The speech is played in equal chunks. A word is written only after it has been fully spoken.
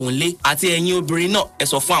òǹlé àti ẹ̀yin obìnrin náà ẹ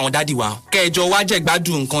sọ fún àwọn dádì wa kẹjọ wá jẹ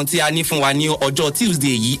gbádùn nǹkan tí a ní fún wa ní ọjọ́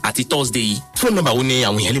Tuesday yìí àti Thursday yìí. Phone number wo ni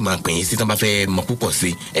àwọn èèyàn lè máa pè yín sí tán bá fẹ́ mọ̀ púpọ̀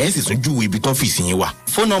sí ẹ sì tún júwe ibi tó ọ́fíìsì yín wà.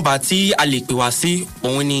 Phone number tí a lè pè wá sí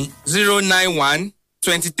òun ni 091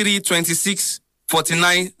 23 26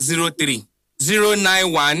 49 03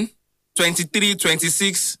 091 23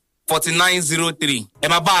 26 4903. ẹ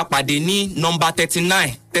máa bá a pàdé ní nọ́mbà 39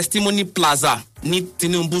 Testimony Plaza ní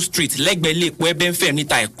Tinubu Street lẹ́gbẹ̀ẹ́ ilé epo Ebenfem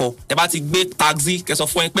níta Ẹ̀kọ́. ẹ bá ti gbé taxi kẹsọ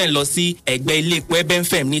fún ẹ pé ń lọ sí ẹ̀gbẹ́ ilé epo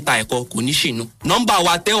Ebenfem níta Ẹ̀kọ́ kò ní ṣìnú. nọ́mbà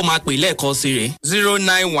wa tẹ́ ò máa pè lẹ́ẹ̀kan sí rẹ̀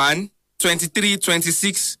 091 23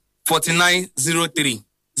 26 49 03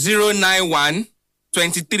 091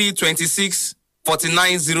 23 26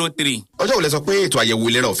 4903. ọjọ́ wo lẹ sọ pé ètò àyẹ̀wò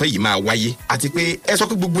ìlera ọ̀fẹ́ yìí máa wáyé àti pé ẹ sọ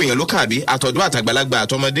pé gbogbo èèyàn ló kàn àbí àtọ̀dọ́ àtàgbàlagbà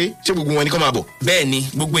àtọmọdé ṣé gbogbo wọn ni kó máa bọ̀. bẹ́ẹ̀ ni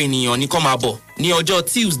gbogbo ènìyàn ni kó máa bọ̀ ní ọjọ́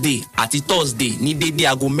Tuesday àti Thursday ní dédé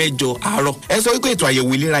aago 8 àárọ̀. ẹ sọ wípé ètò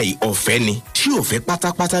àyẹ̀wò ìlera yìí ọ̀fẹ́ ni ṣé ọ̀fẹ́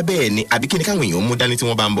pátápátá bẹ́ẹ̀ ni àbí kí ni káwọn èèyàn mú dání tí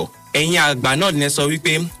wọ́n bá ń bọ̀. ẹ̀yin àgbà náà ní sọ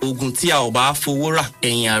wípé oògùn tí a ò bá fowó rà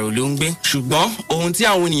ẹ̀yìn àrò ló ń gbé ṣùgbọ́n ohun tí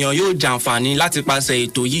àwọn ènìyàn yóò jàǹfààní láti pàṣẹ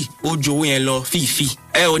ètò yìí ó ju owó yẹn lọ fífi.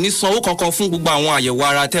 ẹ ò ní sanwó kankan fún gbogbo àwọn àyẹ̀wò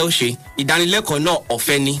ara tẹ́ ó ṣe. ìdánilẹ́kọ̀ọ́ náà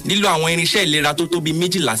ọ̀fẹ́ ni lílo àwọn irinṣẹ́ ìlera tó tóbi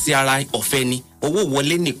 12 sí ara ọ̀fẹ́ ni owó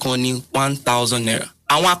wọlé nìkan ni 1000 naira.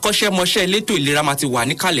 àwọn akọ́ṣẹ́mọṣẹ́ elétò ìlera máa ti wà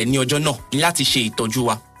níkàlẹ̀ ní ọjọ́ náà láti ṣe ìtọ́jú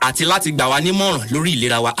wa àti láti gbà wá nímọ̀ràn lórí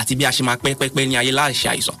ìlera wa àti bí a ṣe máa pẹ́pẹ́pẹ́ ní ayé láìṣe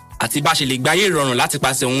àìsàn àti bá ṣe lè gbáyé ìrọ̀rùn láti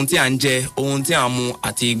pàṣẹ ohun tí à ń jẹ ohun tí à ń mu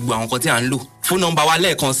àti gbogbo àwọn nǹkan tí à ń lò. fún nọ́mbà wa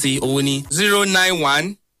lẹ́ẹ̀kan sí owó ní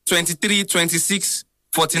 091 23 26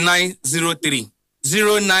 49 03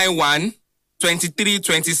 091 23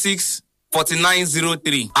 26 49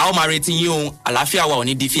 03. a ó máa retí yín ohun àlàáfíà wa ò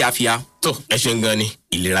ní di fíafíà. tó ẹ ṣeun gan ni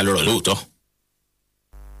ìlera lọ́rọ̀ lóòótọ́.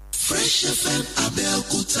 Fresh FM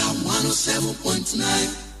Abẹ́òkúta 107.9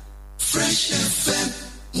 Fresh FM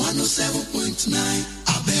 107.9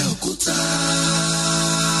 Abẹ́òkúta.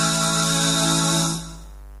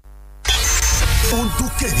 ó ń dún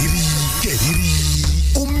kẹ̀rìírí kẹ̀rìírí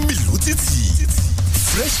ó ń mìlú títì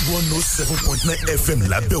Fresh 107.9 FM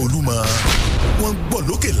lábẹ́ Olúmọ wọ́n ń gbọ́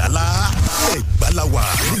lókè lálá Ẹ̀gbá la wà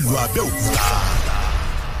nílùú Abẹ́òkúta.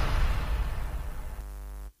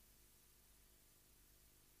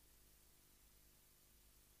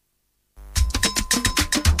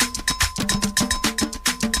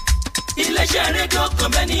 iléeṣẹ́ rédíò kan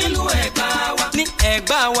bẹ́ẹ̀ nílùú Ẹ̀gbá wa. ní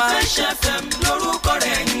Ẹ̀gbá wa. Fresh FM lórúkọ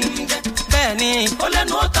rẹ̀ ń jẹ́. bẹ́ẹ̀ ni. ó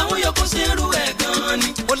lẹ́nu ó tàwọn yòókù sí irú ẹ̀ gan-an ni.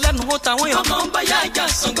 ó lẹ́nu ó tàwọn yòókù. ọmọ ń bá yá ìjà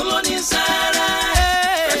Ṣàngó lóní sáárá.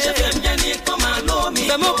 Fresh FM jẹ́ ní kó máa lómi.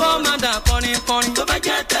 bẹ́ẹ̀ mú kọ́ máa dà kọrin kọrin. tó bá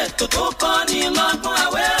jẹ́ tẹ̀ tó tó kọ́ ni lọ́gbọ́n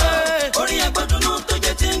àwẹ̀ o. orin ẹgbẹ́dúnú tó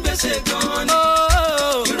jẹ́ tí ń gbèsè gan-an ni.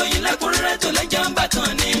 ìròyìn lẹ́kùnrẹ́rẹ́ tó lẹ́jà ń bàtàn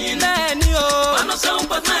ni. bẹ́ẹ̀ ni o.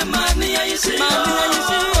 107.9 máa ní ẹyí sí o. máa ní ẹyí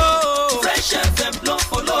sí o. Fresh FM ló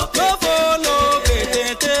folo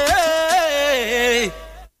kété.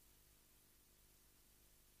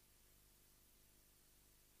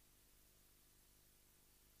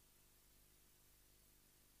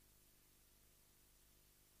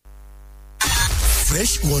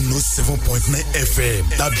 Fresh 107.9 FM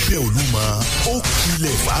lábẹ́ Olúmọ ó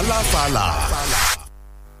kilẹ̀ fàlàfàlà.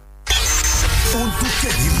 ó ń dún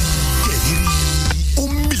kẹ̀rìírí kẹ̀rìírí ó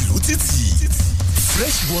ń mìlú títì.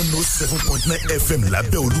 Fresh 107.9 FM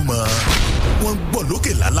lábẹ́ Olúmọ wọ́n ń gbọ́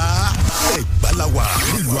lókè lálá Ẹ̀gbá la wà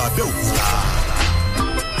nílùú Abẹ́òkúta.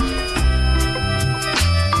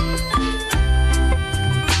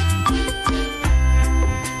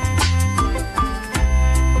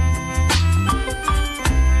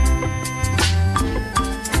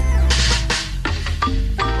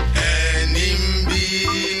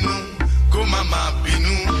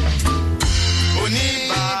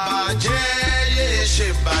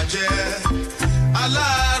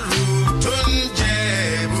 Aláàrù tó ń jẹ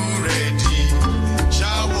búrẹ́dì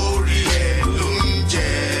ṣàwórí ẹ̀ ló ń jẹ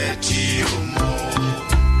tí ó mọ̀.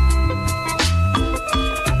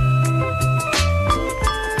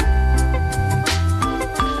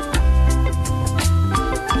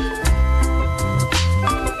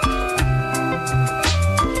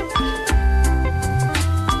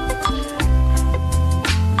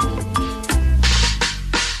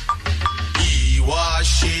 Ìwà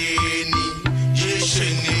ṣe ni yé ṣe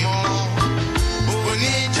ni mọ́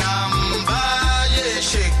oníjàmbá yé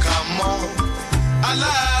ṣe kà mọ́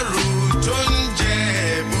aláàrù tó ń jẹ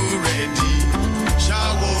búrẹ́dì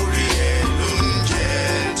ṣàwórí ẹ̀ ló ń jẹ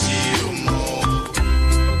tí ó mọ̀.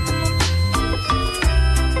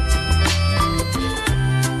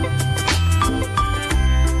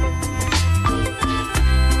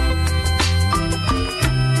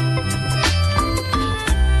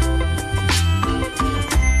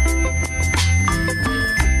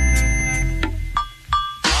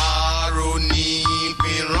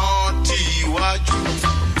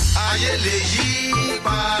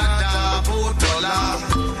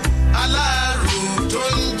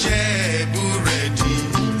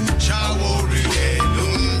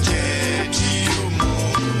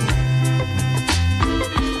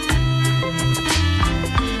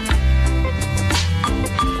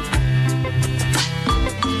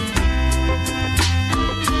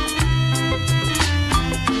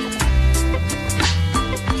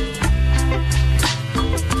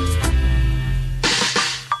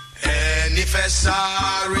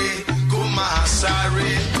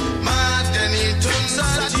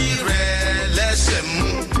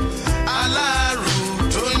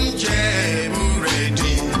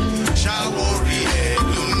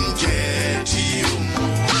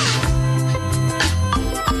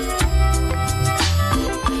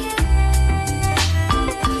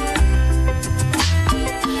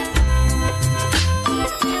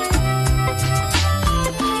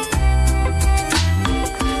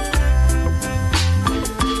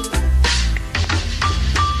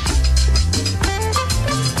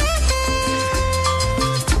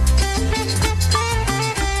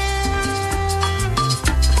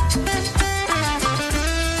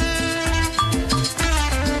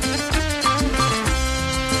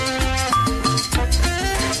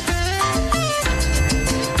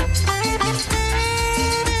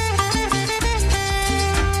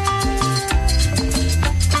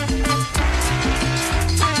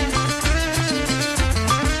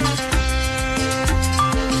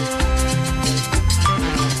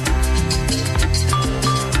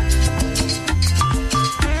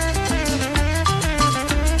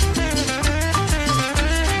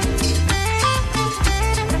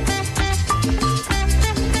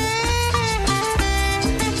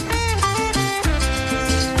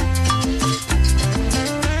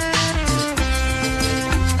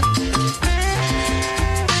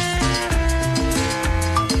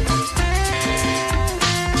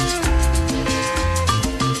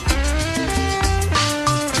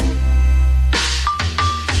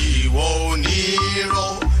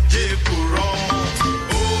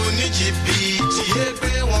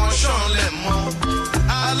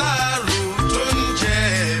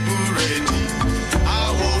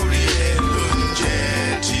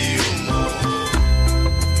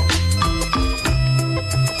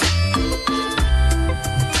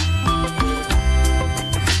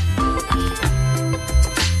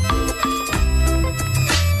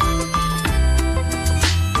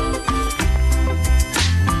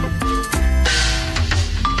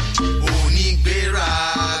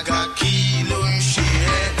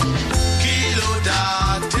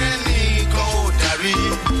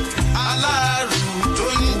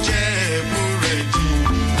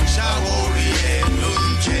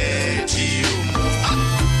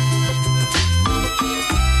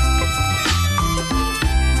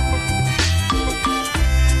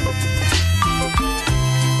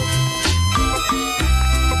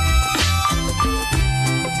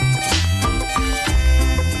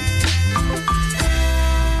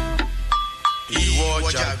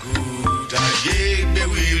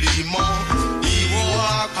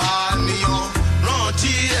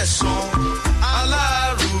 lásán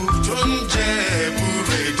aláàrù tó ń jẹ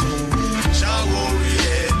búrẹ́dì ṣàwórí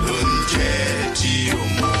ẹ̀ ló ń jẹ tí ó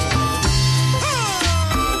mọ̀.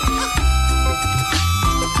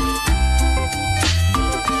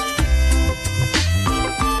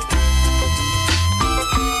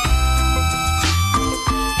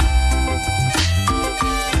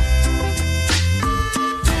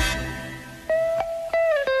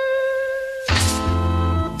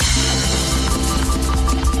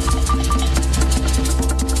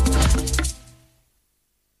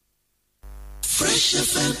 Fresh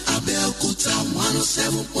FM Abẹ́òkúta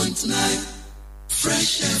 107.9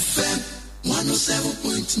 Fresh FM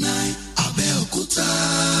 107.9 Abẹ́òkúta.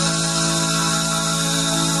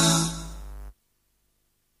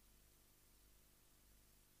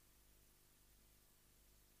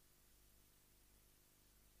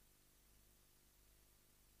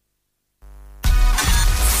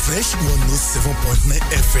 Fresh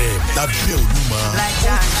 107.9 FM lábẹ́ Olúmọ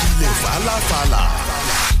ilẹ̀ fàlàfàlà.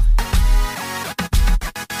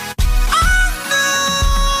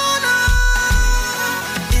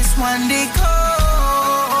 One day go,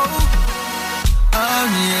 oh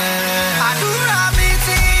yeah. Àdúrà mi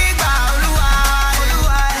ti gbà Olúwa,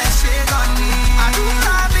 Olúwa ẹ ṣé gan ni.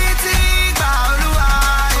 Àdúrà mi ti gbà Olúwa,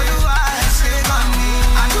 Olúwa ẹ ṣé gan ni.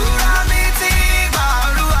 Àdúrà mi ti gbà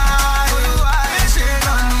Olúwa, Olúwa ẹ ṣé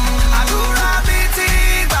gan ni. Àdúrà mi ti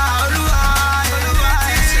gbà Olúwa, Olúwa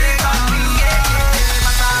ẹ ṣé gan ni.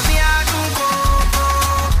 Bàtà mi adùn kókó,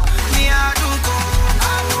 mi adùn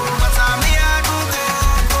kókó. Bàtà mi adùn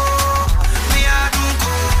kókó.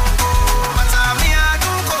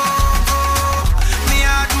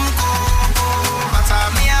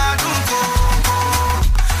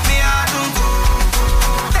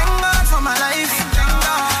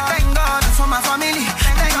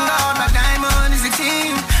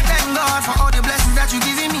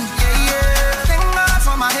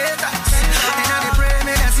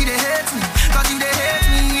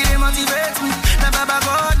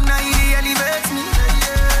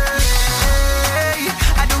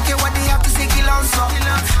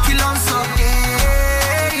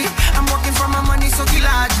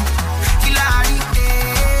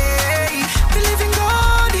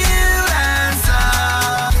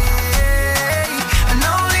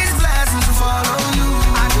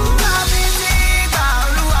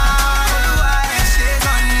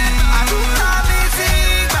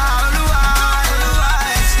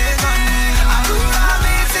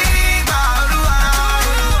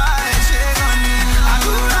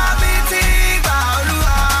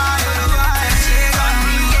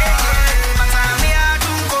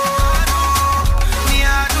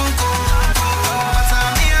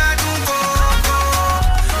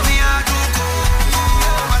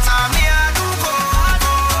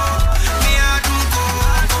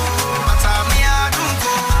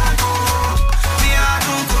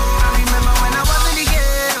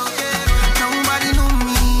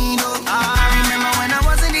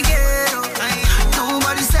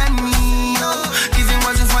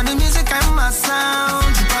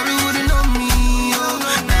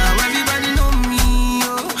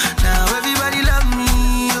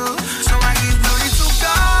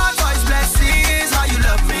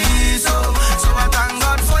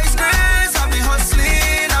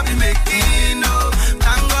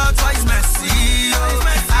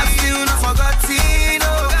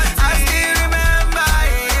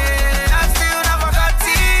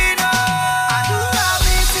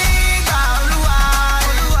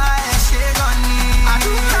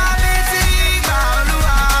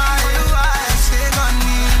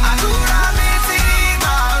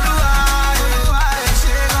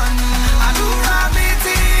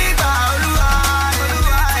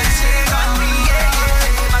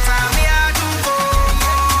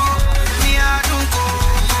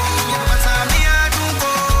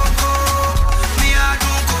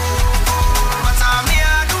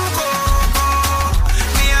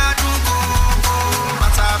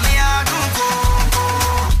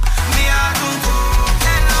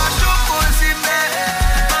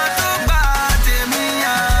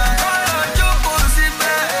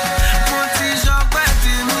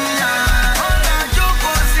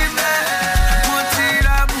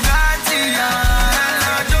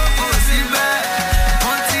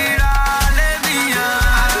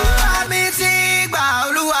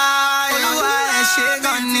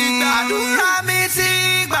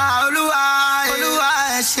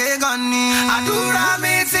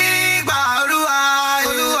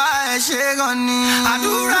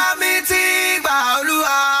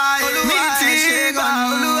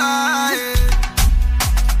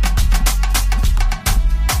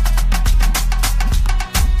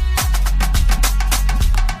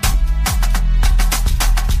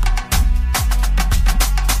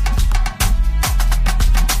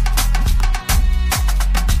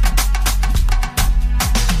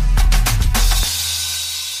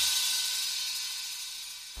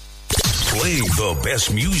 Playing the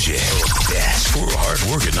best music. The best for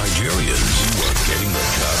hard-working Nigerians. You are getting the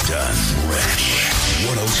job done. Fresh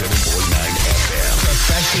 107.9 FM.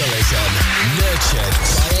 Professionalism nurtured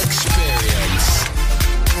by experience.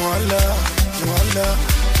 Voila.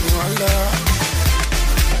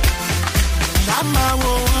 Shama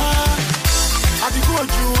wowa, adigo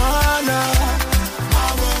juwana.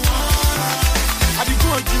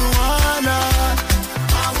 Adigo juwana.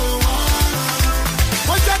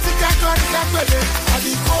 Wọ́n jẹ́ ti kẹ́kọ̀ọ́ ní kápẹ́lẹ́,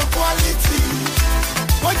 adigo quality.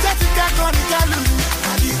 Wọ́n jẹ́ ti kẹ́kọ̀ọ́ ní kálùú,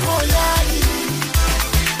 adigo yáyí.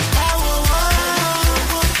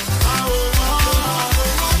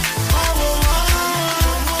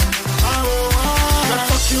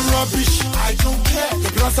 Rubbish, I don't care. The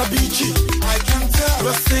glass are beachy, I can tell.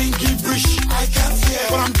 You're saying gibberish, I can't hear.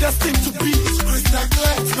 But I'm destined to be crystal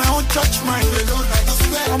clear. It's my own church mind. They don't like to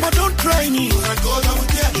swear. Mama, don't try me. I go down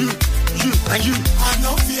with you, and you. I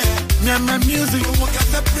no fear. Me and my music, we can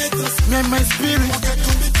separate us. Me and my spirit, we can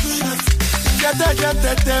come between us.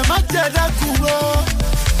 Jẹ́dẹ́jẹ́dẹ́dẹ́ má jẹ́dẹ́ kúrò.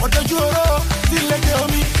 Ọ̀dọ́jú oró, sílẹ̀kẹ̀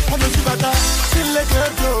omi. Ọ̀dọ́jú bàtà, sílẹ̀kẹ̀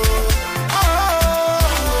odò.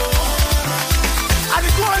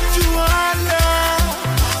 What you want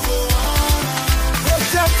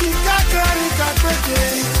Ojatika kari kakete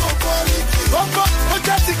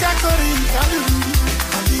Ojatika kari kalu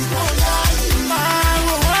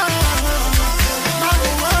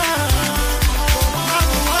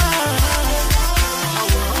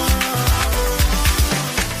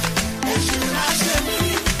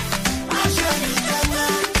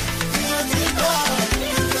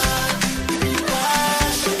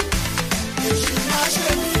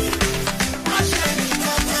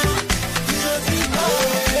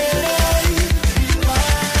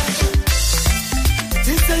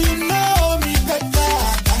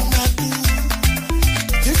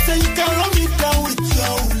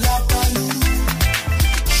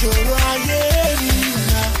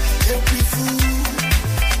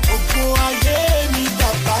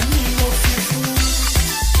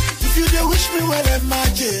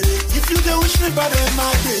If you dey wish me bad,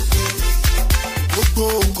 my baby. Gbogbo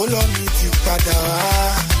kolo mi ti padà wá.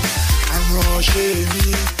 Àránṣẹ́ mi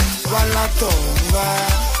wá látọ̀ wá.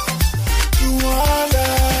 Juwọ́lá.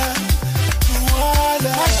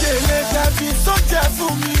 Májèlé dàbí sójà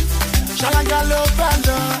fún mi. Ṣàlàngà ló bá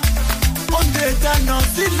lọ. Oúnjẹ dáná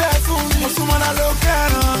sílẹ̀ fún mi. Òṣùmọ̀lá ló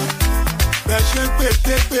kẹ́ràn. Bẹ́ẹ̀ ṣe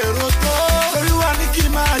pété pèrò tó. Torí wá ní kí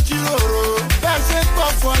n máa jíròrò. Bẹ́ẹ̀ ṣe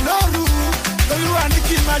pọ̀fọ̀ lóru. Olúwa ní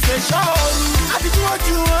kí n máa ṣe ṣọ́ọ̀rù. Àdìgún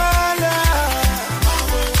ojú wọn lọ.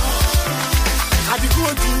 Àdìgún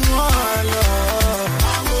ojú wọn lọ.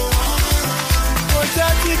 Kò jẹ́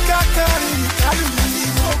kí kákàrí kálù mi.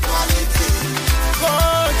 Kò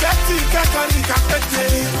jẹ́ kí kákàrí kápẹ́tẹ̀.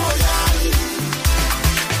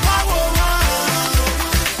 Máwo wọn.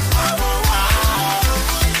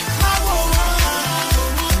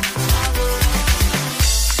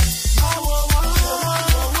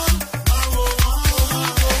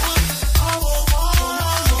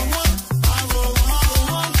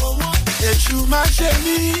 Má ṣe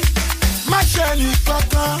mí, má ṣe ní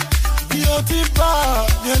kankan, bí o ti bọ̀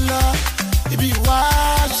ní lọ, ibi wá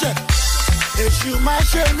ṣẹ̀. Èṣù má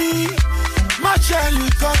ṣe mí, má ṣe ní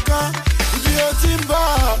kankan, ibi o ti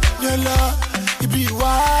bọ̀ ní lọ, ibi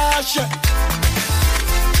wá ṣẹ̀.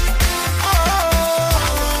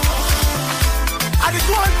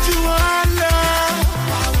 Àdìgún ojú wọn lọ,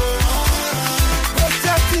 ó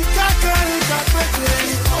jẹ́ ti kákàrí kápẹ́tẹ̀.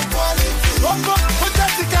 Ó jẹ́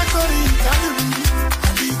ti kákàrí kápẹ́tẹ̀.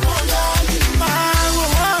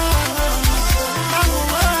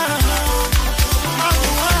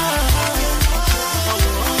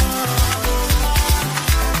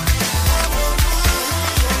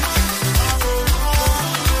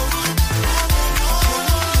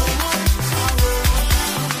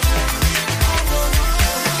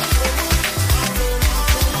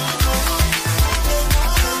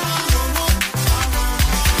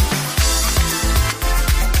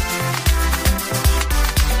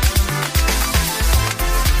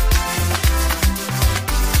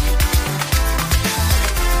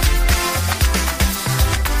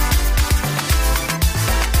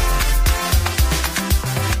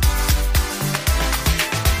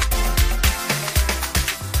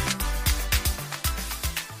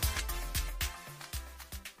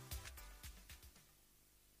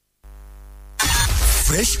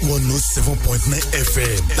 Fresh 107.9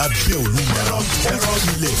 FM lábẹ́ Olúmọ ẹ̀rọ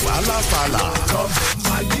ilẹ̀ fàlàfàlà.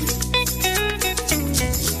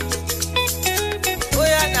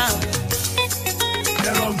 Oya now.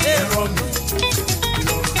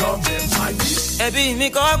 Ẹbí mi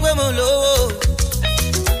kọ́ pé mo lówó.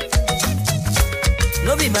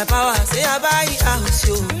 no be my power, say I buy house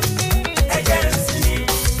yo.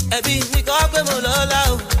 Ẹbí mi kọ́ pé mo lọ́lá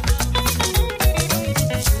o.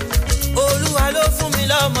 Olúwa ló fún mi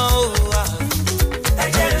lọ́mọ o.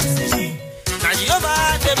 Na Jehovah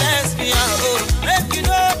dey bless me o. Make you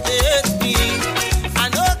no dey hate me. I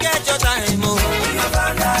no get your time o.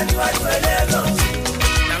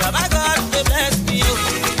 Na Baba God dey bless me o.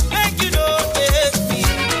 Make you no dey hate me.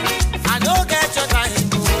 I no get your time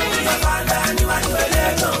o.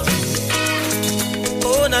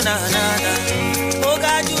 Oh na na na na. Mo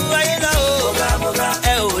ga ju ayé lọ o.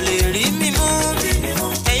 Ẹ ò lè rí mi mú.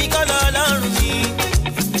 Ẹ̀yin kọ́ lọ lọ́rùn mi.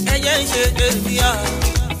 Ẹyẹ ń ṣe tèmi à.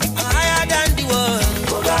 I'm higher than the world.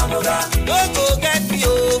 Don't go get me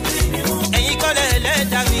o. Ẹ̀yin kọ́ lẹ̀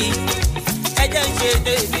lẹ́dà mi. Ẹyẹ ń ṣe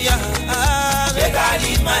tèmi à. Make I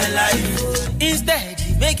live my life. Instead,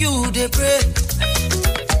 make you dey pray.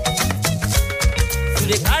 You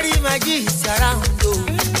dey carry my gifts around o.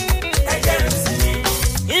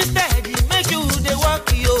 Instead, make you dey walk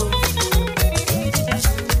yo.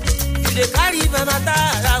 You dey carry my matter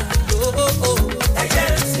around o.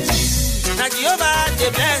 Na Jehovah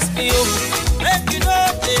dey bless me o. Make you no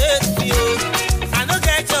dey hate me o. I no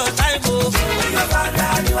get your time o.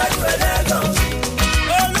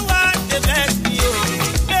 Olúwa dey bless me o.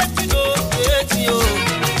 Make you no dey hate me o.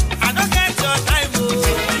 I no get your time o.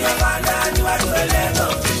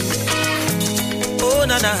 Oh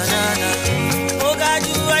na na na na. Mo ga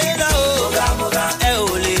ju ayé lọ o. Ẹ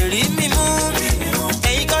ò lè rí mi mú.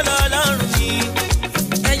 Ẹ̀yin kọ́ lọ lọ́rùn mi.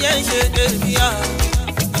 Ẹyẹ ń ṣe tèmi à.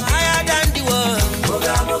 I'm higher than the world.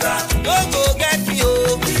 Don't go get me o.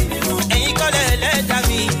 Ẹ̀yin kọ́ lẹ̀ lẹ́dà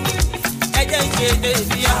mi. Ẹyẹ ń ṣe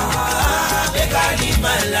tèmi à. Make I live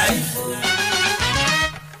my life.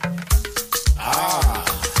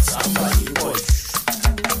 Sábà yìí pọ̀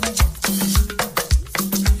jù.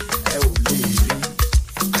 Ẹ ò lè rí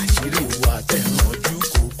àṣírí ìwà tẹ̀rànjú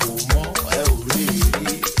kòkò mọ́. Ẹ ò lè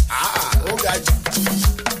rí. Ó ga jù.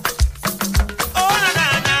 Oh na na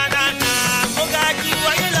na na na. Mo ga ju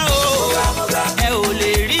ayé lọ o. Ẹ ò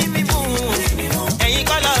lè rí mi mú. Ẹ̀yin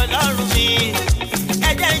kọ́ lọ lọ́rùn mi.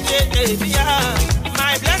 Ẹyẹ ń ṣe tèmi à.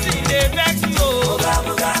 My blessing dey vex me o.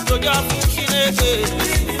 Lójó fún Chineke.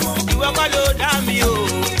 Ìwọ kọ́ ló dá mi o.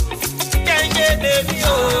 Jẹ́ ń ṣe tèmi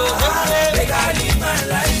o.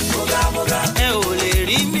 Ẹ ò lè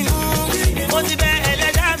rí mi mú. Mo ti bẹ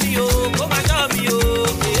ẹlẹ́dá mi o. Kó máa tọ́ mi o.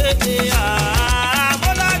 Mo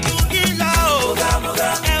lọ́jú kí lọ o.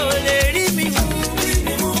 Ẹ ò lè rí mi mú.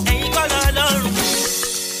 Ẹ̀yin kọ́ lọ lọ́rùn.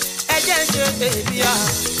 Ẹ jẹ́ ń ṣe tèmi à.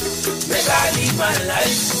 Make I live my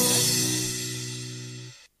life.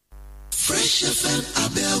 Fresh FM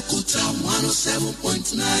Abeokuta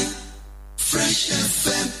 107.9. Fresh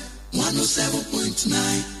FM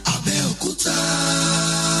 107.9 Abeokuta.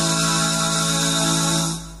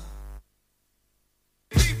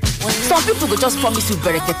 Some people go just promise you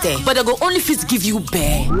berekete, but they go only fit give you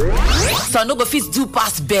bear. Some no go fit do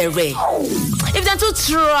past bere. If they too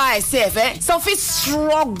try, sef, some fit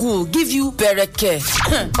struggle give you bereke.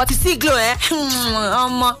 But you see glow, they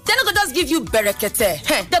no go just give you berekete.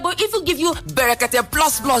 They go even give you berekete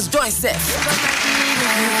plus join sef.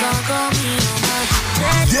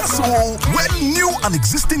 Yes, so when new and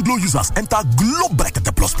existing Glow users enter Glow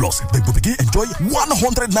Berekete Plus, they will begin enjoy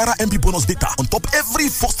 100 Naira MB bonus data on top every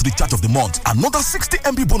first recharge of the month, another 60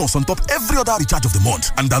 MB bonus on top every other recharge of the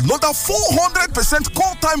month, and another 400%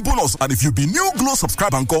 call time bonus. And if you be new Glow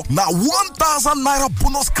subscriber encore, now 1,000 Naira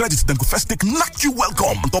bonus credits, then go first take knock you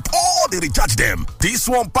welcome on top all the recharge them. This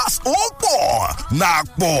one pass all four. Nah,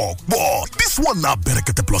 four. This one now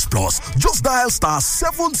Berekete Plus. Just dial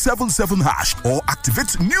 *777# or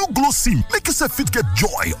activate new Glow SIM. Make yourself fit get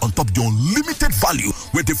joy on top your unlimited value.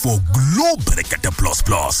 Waiting for Glow Berekete Plus.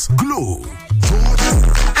 Glow.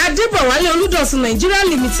 Adébọ̀wálé Olúdọ̀sùn Nigeria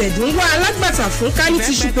Limited ń wá alágbàtà fún Kani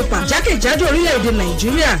tissue paper jákèjádò orílẹ̀-èdè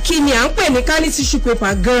Nàìjíríà. Kí ni à ń pè ní Kani tissue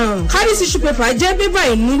paper gan-an? Kani tissue paper jẹ́ bébà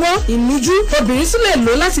ìnuwọ́, ìnujú, obìnrin sì lè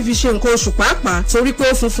lò láti fi ṣe nǹkan oṣù pàápàá torí pé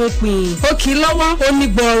ó funfun pin. Ó kì í lọ́wọ́, ó ní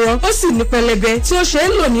gbọ̀ọ̀rọ̀, ó sì ní pẹlẹbẹ tí ó ṣe é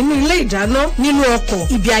lò nínú ilé ìdáná, nínú ọkọ̀,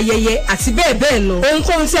 ibi ayẹyẹ àti bẹ́ẹ̀ bẹ́ẹ̀ lọ.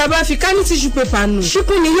 Ohunkóhun tí a bá fi Kani tissue paper nù,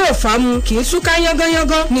 ṣíkún ni yóò fà mu, kì í túká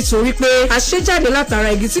yángányángán nítorí pé a ṣe jáde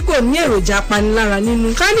látara igi tí kò ní èròjà apanilára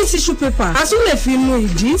nínú. Kani tissue paper a tún lè fi nu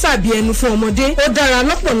ìdí tàbí ẹnu fún ọmọdé. Ó dára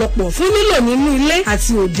lọ́pọ̀lọpọ̀ fún lílò nínú ilé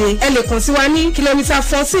àti òde. Ẹ lè kàn sí wa ní kìlómítà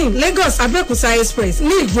 14 Lagos Abẹ́òkúta Express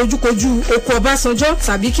ní ìdojúkojú oko Ọbásanjọ́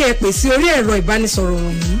tàbí kí ẹ pè sí orí ẹ̀rọ ìbánisọ̀rọ̀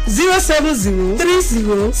wọ̀nyí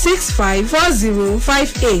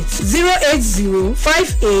 07030654058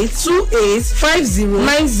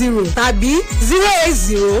 08058285090 tàbí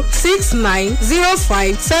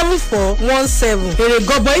 08069057417. Èrè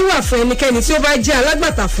gọbọi wà fún ẹnikẹ́ni tí ó bá jẹ́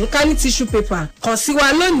alágbàtà fún Kani tissue paper. Kàn sí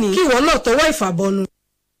wa lónìí kí ìwọ náà tọwọ́ ìfàbọnu.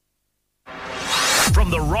 From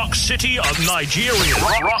the rock city of Nigeria.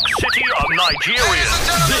 Rock city of Nigeria.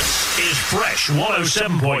 This is Fresh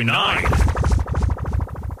 107.9.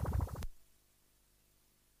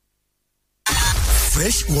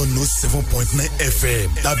 Fresh 107.9 FM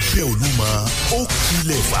lábẹ́ Olúmọ ó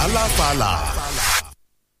kilẹ̀ fàlàfàlà.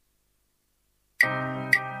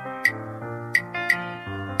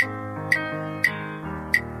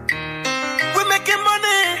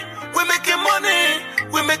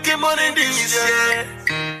 We making money this year.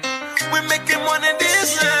 We making money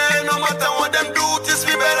this year. No matter what them do, this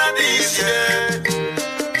we better this year.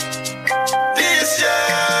 This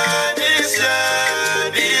year, this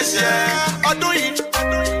year, this year. Odoyin,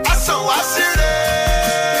 asan wa sire,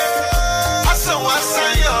 asan wa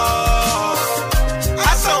sayo,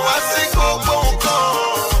 asan wa si gbogbo nkan.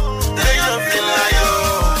 Leyan fi layo,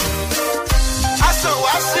 asan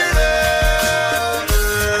wa sire.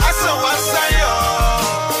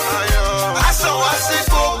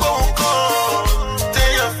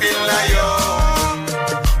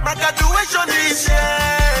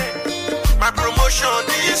 Promotion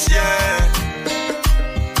this year.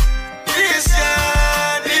 This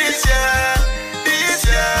year, this year, this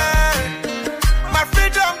year. My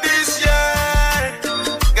freedom this year.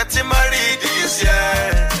 Getting married this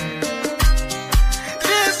year.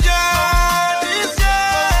 This year, this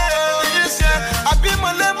year, this year. I be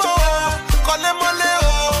molemo, kole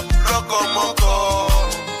moleo, roko moko.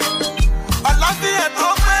 I love you at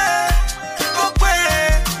home.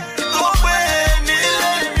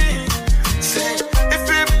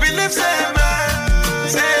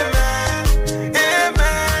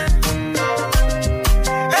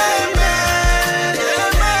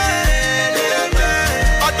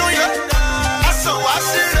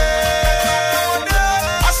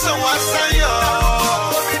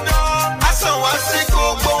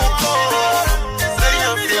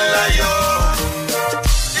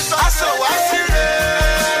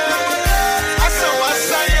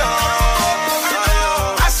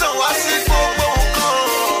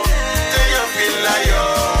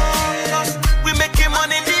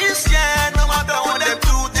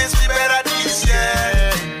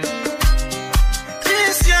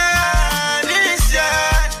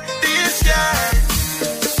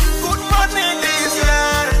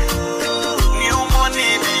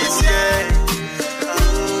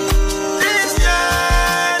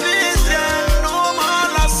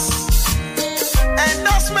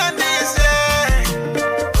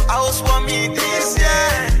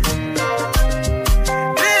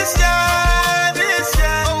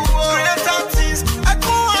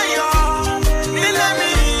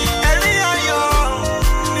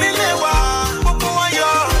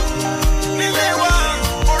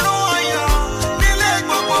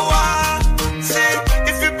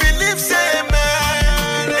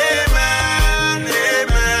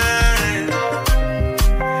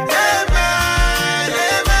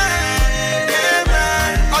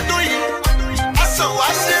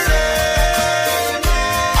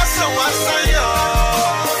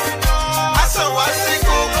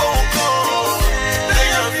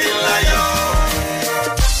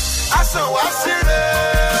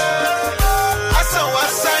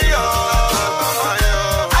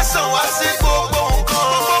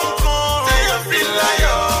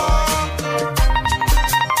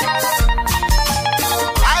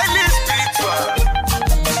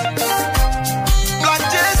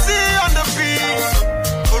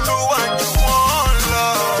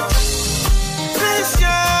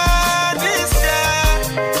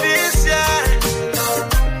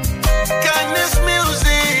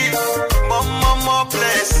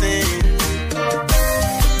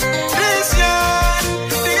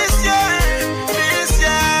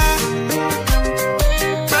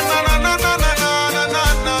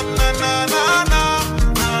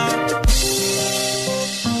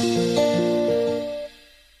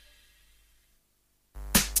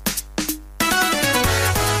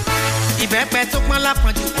 ìbẹ́pẹ tó pọ́n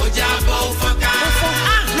lápọ̀jù ó jábọ́ ó fọ́nká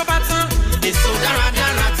ló bá tán èso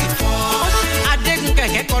dáradára ti fọ́ adégún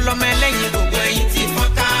kẹ̀kẹ́ kọ́ lọ́mọ ẹlẹ́yin gbogbo ẹ̀yìn ti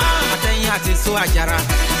fọ́nká àtẹ̀yìn àti èso àjàrà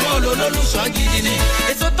olólùṣọ́ gidi ni.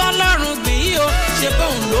 èso tọ́lọ́run gbìn yìí o ṣe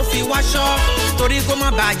bóun ló fi wáṣọ torí kó má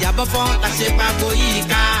bàa jábọ́ fọ́ la ṣe pàgọ́ yìí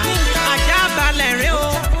ká. ajá balẹ̀ rẹ o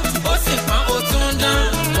ó sì pọ́n ó tún dán.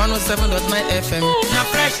 107.9 FM na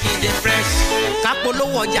fresh e dey fresh.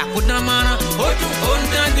 kápolówó ọjà kó dán mọ́rán ó dùn ó ń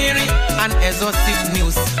dán gbinrin and exhaustive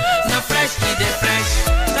news na fresh e dey fresh.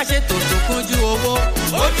 káṣe tòótọ́ kúnjú owó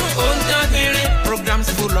ó dùn ó ń dán gbinrin programs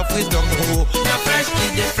full of wisdom o na fresh e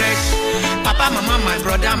dey fresh. papa mama my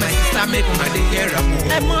brother my sister make una dey hear am o.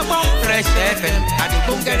 ẹ mọ gbọ́ fresh FM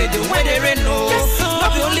àdìgbò gẹ̀rẹ́dẹ̀ wẹ́dẹ̀rẹ́ nù. no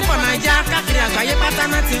be only for naija káàkiri àgbáyé pátá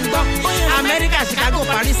náà ti ń gbọ́. america chicago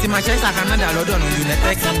paris manchester canada london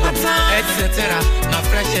united kingdom etc. na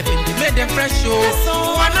fresh FM dey make dem fresh o.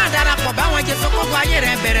 wọn náà darapọ̀ báwọn jẹ sọ́kọ́kọ́ ayé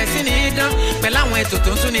rẹ̀ bẹ̀rẹ̀ sí ní dán pẹ̀lú àwọn ètò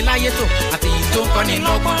tó ń tún ní láyé tó àti èyí tó ń kọ́ ní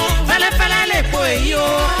lọ́gbọ́n. fẹ́lẹ́fẹ́lẹ́ lè po èyí o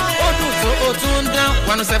ó dùn tó o tún dán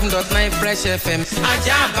 107.9 fresh FM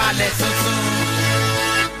ajá balẹ̀ tuntun.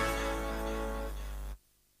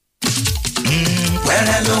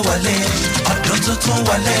 Wẹ́rẹ́ ló wọlé ọdún tuntun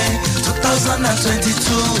wọlé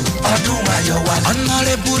 2022 ọdún ayọ̀ wa.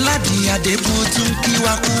 Honorable Ladi Adébútú kí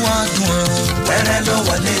wa kú ọdún o. Wẹ́rẹ́ ló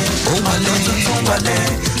wọlé ọdún tuntun wọlé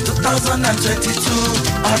 2022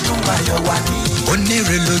 ọdún ayọ̀ wa ni.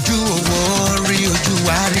 Onírè lójú owó rí ojú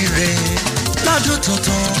wa ríre lọ́dún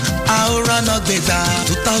tuntun àwòrán gbégbá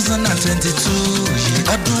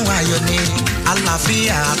 2022 ọdún ayọ̀ ni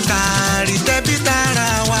àlàáfíà kárí tẹ́bí tára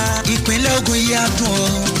wa ìpínlẹ̀ Ògùn yá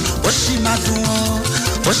dùn ó sì máa dùn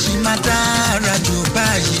ó sì máa dára jù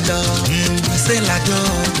báyìí lọ ṣe làjọ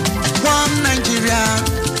one Nigeria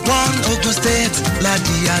one Ogun State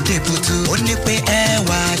Ladi Adébútú ó ní pé ẹ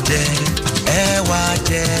wá jẹ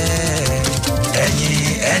ẹ̀yin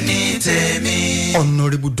ẹni tèmi.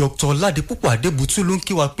 Honorable Dr. Ládipúpọ̀ Adébútú ló ń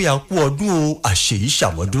kí wa pé a kú ọdún o àṣeyí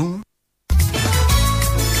ṣàmọ́dún.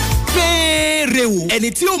 rè o ẹni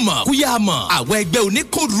tí ó mọ̀ kú yá mọ̀ àwọn ẹgbẹ́ oní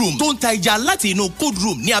cold room tó ń ta ẹja láti inú cold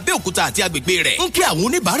room ní Abẹ́òkúta àti agbègbè rẹ̀ ń kí àwọn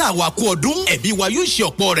oníbàárà wa kú ọdún ẹ̀bí wa yóò ṣe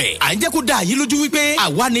ọ̀pọ̀ rẹ̀ à ń jẹ́ kó dá yín lójú wípé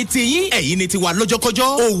àwa ni tiyín ẹ̀yin ni tiwa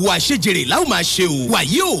lọ́jọ́kọ́jọ́ òwò àṣejèrè láwọn máa ṣe o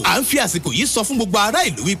wàyí o à ń fi àsìkò yìí sọ fún gbogbo ará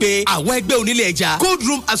ìlú wípé àwọn ẹgbẹ́ onílé ẹja cold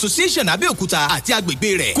room association Abẹ́òkúta àti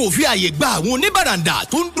agbègbè rẹ̀ kò fi àyè gba àwọn oníbàràndà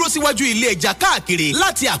tó ń dúró síwájú ilé ẹja káàkiri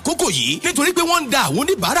láti àkókò yìí nítorí pé wọ́n ń da àwọn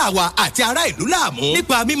oníbàárà wa àti ará ìlú láàmú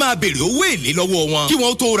nípa mímáa béèrè owó èlé lọ́wọ́ wọn kí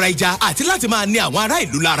wọ́n tó ra ẹja àti láti máa ní àwọn ará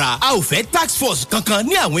ìlú lára a ò fẹ́ tax force kankan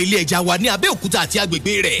ní àwọn ilé ẹja wa ní Abẹ́òkúta àti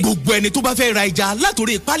agbègbè rẹ̀ gbogbo ẹni tó bá fẹ́ ra ẹja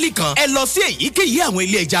látòrí pálí kan ẹ lọ sí èyíkéyìí àwọn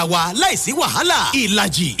ilé ẹja wa láìsí wàhálà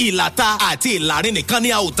ìlàjì ìlàta àti ìlàrin nìkan ní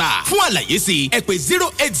àwòtà fún àlàyé sí ẹ pè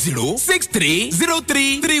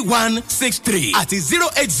 08063033163 àti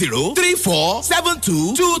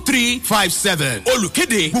 08034722357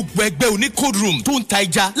 olùkéde gbogbo ẹgbẹ́ oní cold room tó ń ta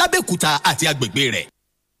ẹja l'Abẹ́òkúta àti agbègbè rẹ̀.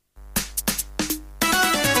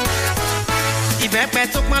 ìbẹ́pẹ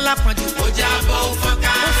tó pọ́n lápọ̀jù kó jábọ́ ó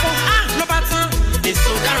fọ́nká. ló bá tán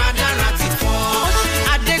èso dáradára ti fọ́.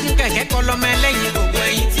 adégún kẹ̀kẹ́ kọ́ lọ́mọ ẹlẹ́yin gbogbo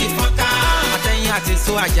ẹ̀yìn ti fọ́nká. àtẹ̀yìn àti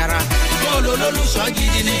èso àjàrà olólùṣọ́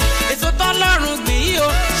gidi ni. èso tọ́lọ́run gbìn yìí o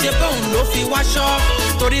ṣe bóun ló fi wáṣọ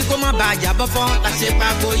torí kó má bàa jábọ́ fọ́ la ṣe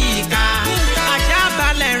pàgọ́ yìí ká. ajá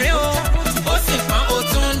balẹ̀ rẹ o ó sì pọ́n ó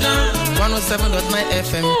tún dán. 107.9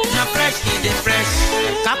 FM na fresh e dey fresh.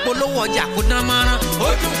 kápolówó ọjà kó dán mọ́rán ó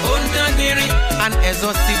dùn ó ń dán gbinrin and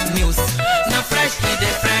exhaustive news na fresh e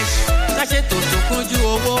dey fresh. káṣe tòótọ́ kúnjú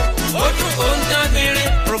owó ó dùn ó ń dán gbinrin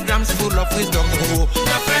programs full of wisdom o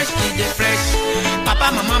na fresh e dey fresh. papa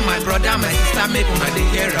mama my brother my sister make una dey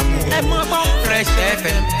hear am o. ẹ mọ gbọ́ fresh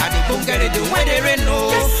FM àdìgbò gẹ̀rẹ́dẹ̀ wẹ́dẹ̀rẹ́ nù.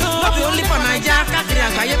 no be only for naija káàkiri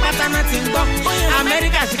àgbáyé pátá náà ti ń gbọ́.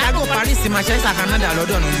 america chicago paris manchester canada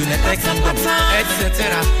london united kingdom etc.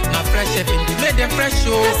 na fresh FM dey make dem fresh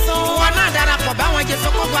o. wọn náà darapọ̀ báwọn jẹ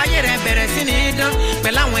sọ́kọ́kọ́ ayé rẹ̀ bẹ̀rẹ̀ sí ní dán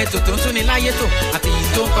pẹ̀lú àwọn ètò tó ń tún ní láyé tó àti èyí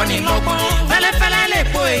tó ń kọ́ ní lọ́gbọ́n. fẹ́lẹ́fẹ́lẹ́ lè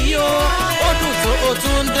po èyí o ó dùn tó o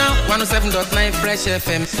tún dán 107.9 fresh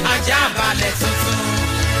FM ajá balẹ̀ tuntun.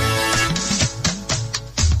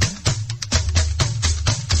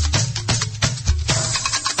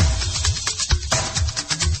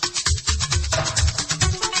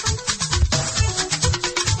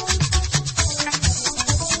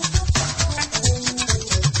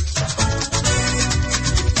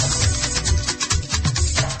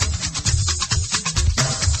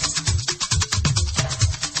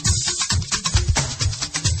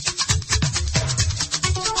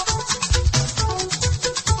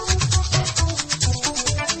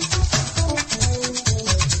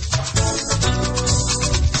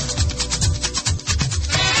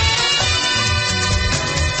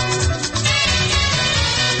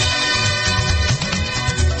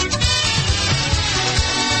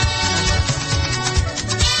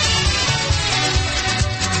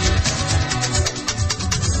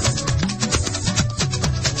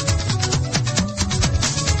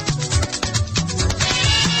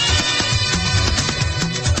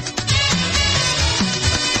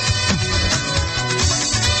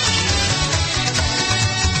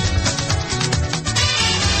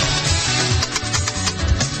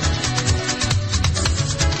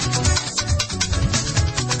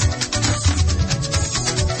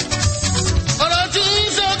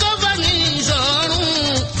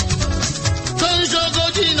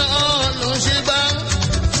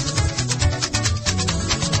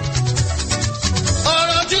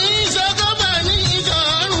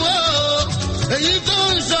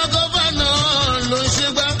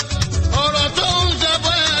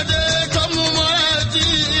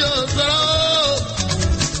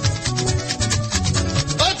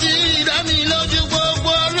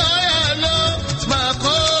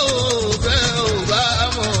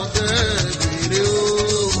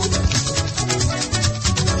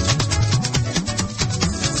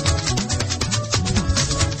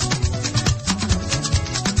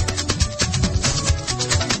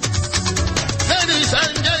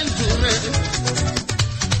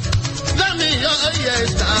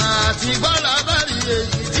 gbọ́ lábẹ́rì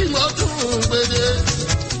èyí tí mo tún ń gbèdé.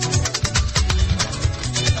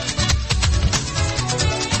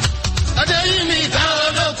 Adéyìn mi ká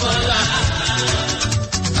olókòólá,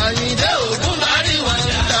 Àyìndé ògún bá rí wọn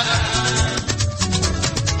dá.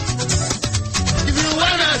 If you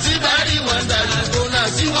wanna see body wonder, you gonna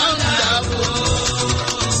see wonderful.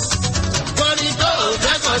 Kọ́ni tó o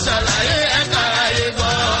fẹ́ kọ́ ṣàlàyé ẹ̀ka ayé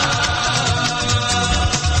gbọ́.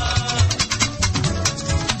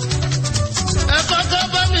 Ẹ kọ́kọ́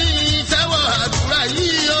bá mi tẹ́wọ̀ àdúrà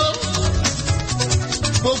yìí o.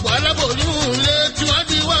 Gbogbo aláboyún lé tí wọ́n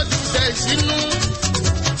ti wọ́n ti tẹ̀ sínú.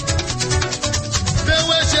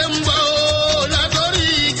 Léwé ṣe ń bọ̀ o látọ̀rí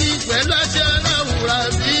igi pẹ̀lú àṣẹ aláwùrà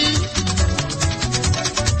bí.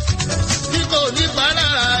 Bí kò ní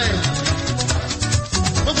palára ẹ̀,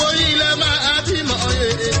 gbogbo ilẹ̀ máa bímọ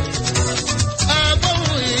yèé.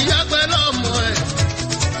 Agbóhùn ìyá pẹ̀lú ọmọ ẹ̀,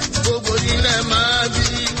 gbogbo ilẹ̀ máa bí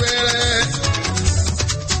wẹ́rẹ́.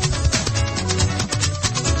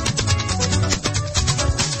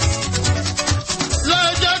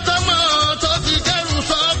 Lọ́jọ́ tọ́mọ tó ti dẹ́rù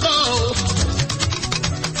sọ́kọ̀ o,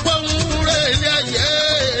 fóun rẹ̀ ilé ayé.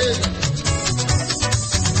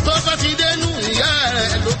 Tó bá ti dénú ìyá rẹ̀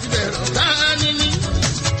ló ti bẹ̀rẹ̀ ọ̀gá níní.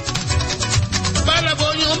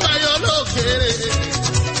 Bálaboyún báyọ̀ lókèrè,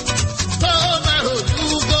 tó bá rojú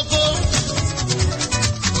kókó.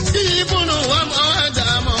 Ìbùnú wọn mọ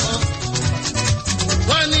àdàmọ́,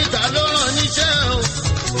 wọ́n ní ta ló rán níṣẹ́ o.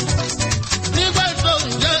 Nígbà tó ń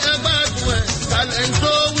jẹ́ ẹgbàdùn ẹ̀, talẹ̀ ń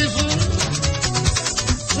tó wí fún.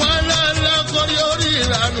 Wọ́n lọ́lọ́ kórí orí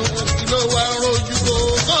ìlànà ló wà rojú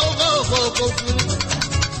kókó fún.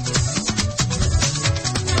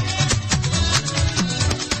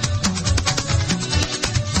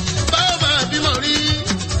 Báwo bá bímọ rí?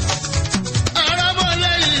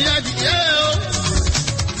 Arábọ̀lẹ́yìn adìyẹ o.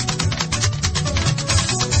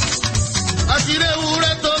 Àtìrẹ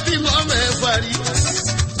ewúrẹ́ tó bímọ mẹ́fà rí.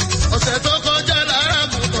 Ọ̀sẹ̀ tó kọjá lára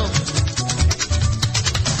gùnkàn.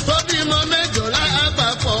 Tó bímọ mẹ́jọ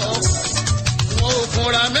lápapọ̀. Wọn ò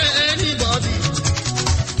fúnra mẹ́ anybody.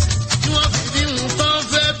 Tí wọ́n fi bí ń tán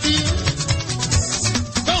fẹ́ bí.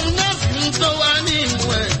 Tóun náà fi ń tó wá nínú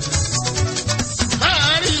ẹ̀.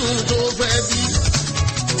 Káàárín òun tó fẹ́ bí.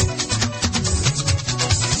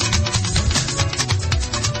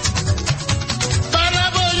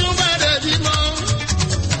 Bálábóyún bá dẹ̀ bímọ.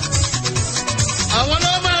 Àwọn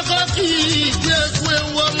ló máa kọ́ kí ìgbé eku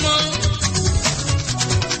ewu ọmọ.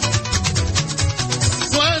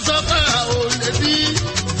 Wọ́n sọ pé a ò lè bí.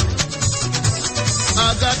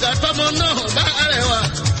 Àgàgà tọmọ náà bá rẹwà.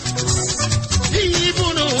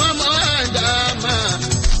 Ìbùnú wọn mọ àdàmà.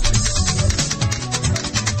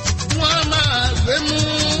 Wọ́n máa gbé mú.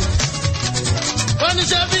 Wọ́n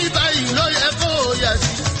níṣẹ́ bí báyìí ló yẹ kó o yà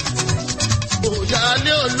sí. Òyà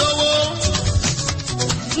lé olówó.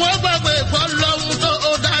 Wọ́n gbàgbé ìbọn lọ́hún tó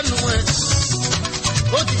ó dànù ẹ̀.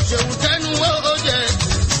 Ó ti ṣeun tẹ́nu ó jẹ.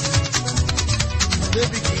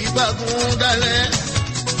 Débi kì í gbàgùn dalẹ̀.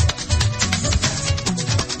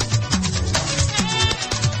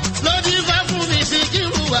 Lódì bá fún mi sí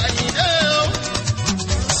kírù Àyìndé o.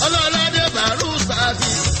 Ọlọ́ládé bàrú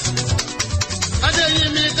sáàtì.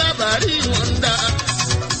 Adéyínmí kábàárì wọn dá.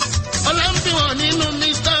 Ọlọ́mbìwọ̀n nínú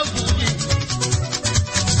Mr. Fuji.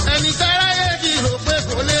 Ẹni táráyé di rò pé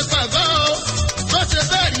kò lè pàgọ́ o. Tó ṣe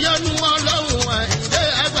bẹ́ẹ̀ yọnu ọlọ́run Àyìndé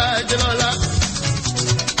Àgbàjọlá.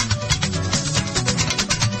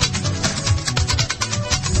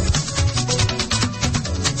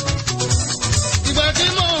 Ìgbà tí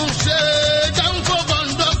mò ń ṣe jáǹkó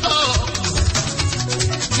kọ̀ńdọ́tọ̀,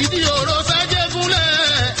 ìdí òró sájégúnlẹ̀,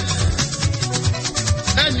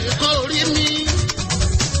 ẹnìkan ò rí mi.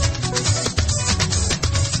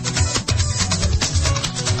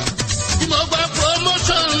 Tí mo gba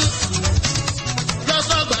promotion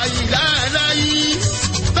lọ́sọ̀gbà yìí láàláyé,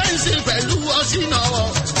 fẹ́ǹsì pẹ̀lú ọ̀ṣìnàwọ̀.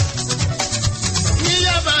 Ní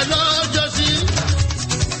Yábà lọ́jọ́ sí,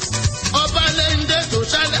 ọba lẹ́ńdé tó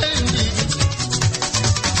ṣálẹ́ǹdì.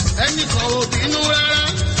 Ẹnìkan ò bínú rárá.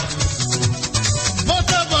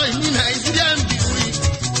 Motor boy ní Nigerian beauty.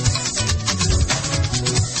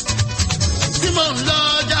 Tí mò ń lọ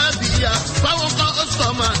jábìyà, báwọn kan ó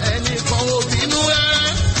sọ̀mà ẹnìkan ò bínú rárá.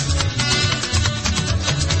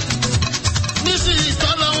 Nísìnyí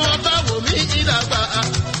tọ́lọ́ wọn bá wò mí ìdàgbà.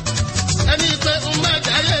 Ẹni pé ń bá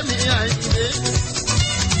jáyé mi Àyìndé.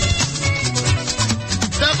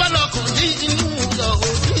 Tẹ́fọ́ lọkùn ní inú lọ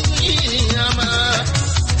òbí ìyàmá.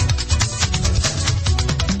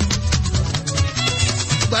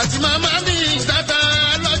 Gbàtí màmá mi tata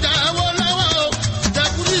lọ́jà owó lọ́wọ́.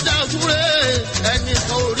 Jàkúrìjàkúrè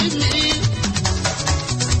ẹnìkan ò rí mi.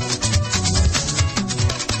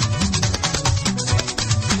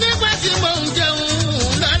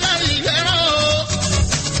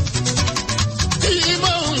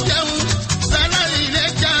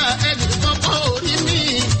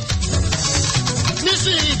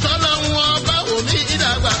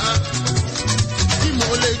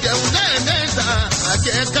 Eliza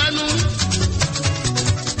Àjẹkánú.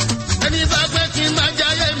 Ẹni bá pẹ́ kí n má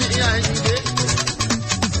jáyé mi Àyìndé.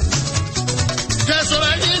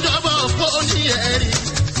 Kẹsọ̀rọ̀ yín dọ́bọ̀ fóònù ẹ̀rí.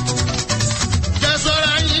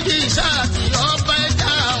 Kẹsọ̀rọ̀ yín di ìṣáàkì ọba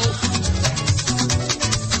ẹja o.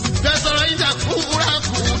 Kẹsọ̀rọ̀ yín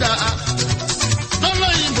dàkúrakúdà.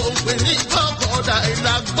 Lọ́lọ́yìnbó ń pè ní kọ́kọ́dà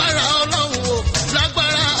ìlágbára ọlọ́run o.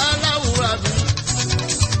 Lágbára aláwùrà mi.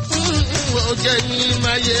 Ó jẹ́ yín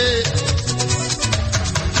máa yé.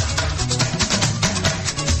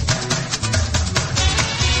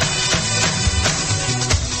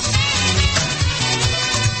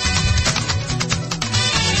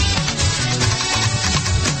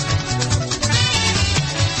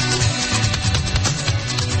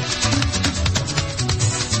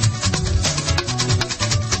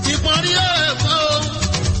 Ìpọ́nrí ẹ̀kọ́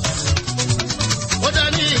ó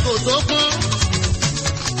dání ìgò tó kún.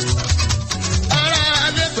 Ara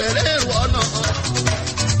alẹ́ pẹ̀lẹ́ èrò ọ̀nà.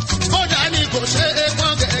 Ó dání kò ṣe é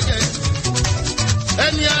pọ́n gẹ́gẹ́.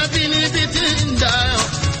 Ẹni abínibí ti ń dà ọ́.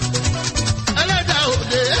 Ẹlẹ́dà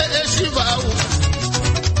òde ṣìbà wò.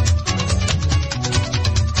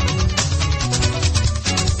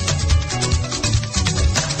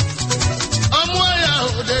 Ọmọ ẹ̀yà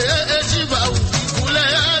òde ṣìbà wò. Ìkúlẹ̀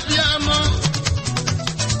abiyamọ.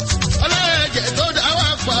 Ọlọ́ẹ̀jẹ̀ tó dá wà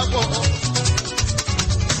papọ̀.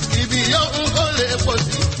 Ibi yóò kó lè pọ̀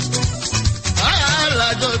sí.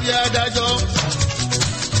 Alájọ bí adájọ́.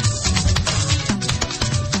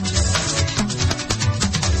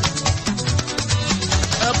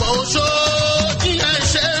 Ẹ̀bọ̀ oṣó ìyẹn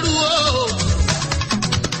ìṣerú o.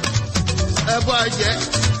 Ẹ̀bọ̀ àjẹ́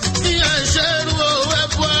ìyẹn ìṣerú o.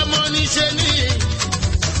 Ẹ̀bọ̀ ọmọ níṣe ní.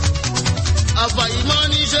 Àfàìmọ̀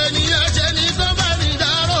níṣe ní ẹ̀ṣẹ̀ ní tó bá ní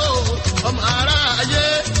dárò. Ọmọ aráyé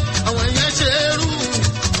àwọn ìyẹn ṣerú.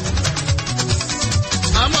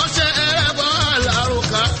 Àmọ́ ṣe ẹrẹ́bọ̀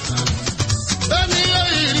àlàrùkà. Bẹ́ẹ̀ni yóò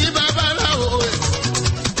rí babaláwo ẹ̀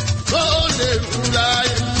tó lè rú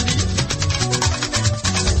láyé ń bí.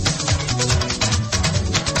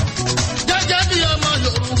 Gẹ́gẹ́ bí ọmọ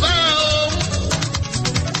Yorùbá o,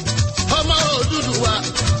 ọmọ Odùduwà.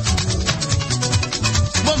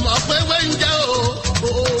 Mo mọ̀ pé wẹ́ńjẹ́ o,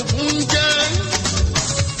 òògùn ń jẹ́.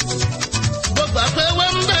 Mo gbà pé wẹ́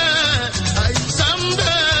ń bẹ̀, àìsàn ń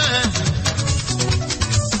bẹ̀.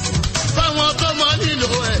 Fáwọn tó mọ nílò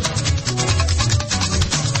ẹ̀.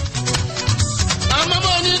 Àmọ́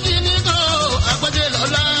mo ní kí ní kan o, àgbẹ̀dẹ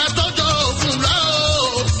lọ́la tọ́jọ́ òkun lọ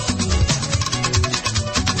o.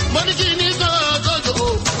 Mo ní kí ní kan tọ́jọ́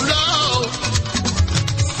òkun lọ o.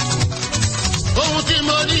 Ohun tí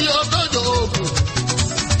mo ní o tọ́jọ́ òkun.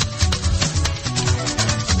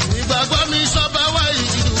 Ìgbàgbọ́ mi sọ́ba wá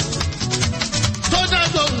ìlú. Tó dá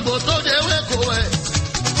gbòǹgbò tó dé wéko ẹ̀.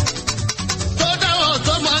 Tó dáwọ̀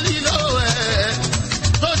tó mọ nílò ẹ̀.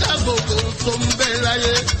 Tó dá gbogbo tó ń bẹ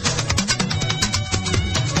láyé.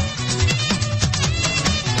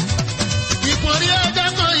 Ìpọ́nrí ẹja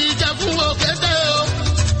kan ìjà fún òkété o.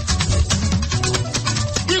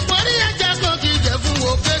 Ìpọ́nrí ẹja kan kì í jẹ fún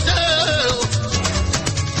òkété o.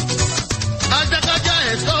 Ajákájá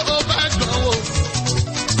ẹ̀tọ́ ó bá dán o.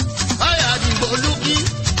 Ayà àdìgbò lùkì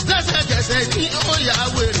lẹ́sẹ̀kẹsẹ̀ ní òyà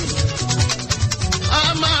wèrè. A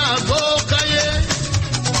máa gbó káyé.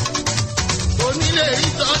 Onílé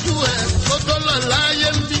ìtọ́jú ẹ̀ kó tó lọ láyé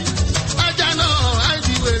ń bí. Ajá náà á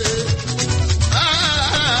di wèrè. A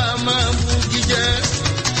máa mú jíjẹ.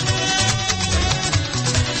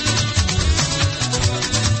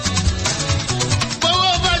 Bówó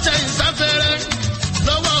bá ṣe ìsáfẹ́rẹ́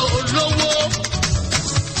lọ́wọ́ olówó.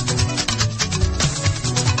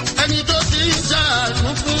 Ẹni tó ti ń ṣàánú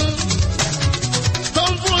fún. Tó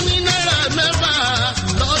ń fún ní náírà mẹ́fà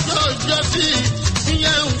lọ́jọ́ ìjọsí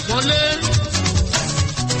ìyẹn nǹkan lé.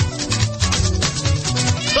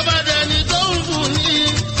 Tó bá dẹni tó ń fún ní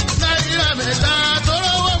náírà mẹ́ta tó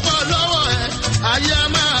lọ́wọ́ pọ̀ lọ́wọ́ ẹ̀, ayé á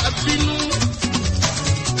máa bínú.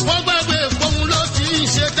 Wọ́n gbàgbé fóun ló ti ń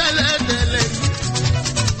ṣe tẹ́lẹ̀tẹ́lẹ̀.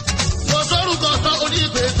 Kò sórúkọ tán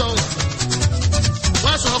onígbèsàn.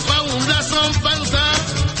 Wọ́n sọ fáwọn lásán báńkà.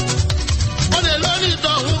 Wọ́n lè lónìí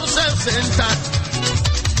tọ̀hún sẹ́ńtà.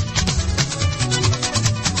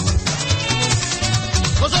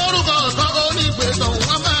 Kò sórúkọ tán onígbèsàn.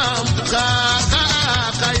 Wọ́n máa ń bùkà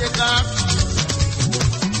káàkáyéká.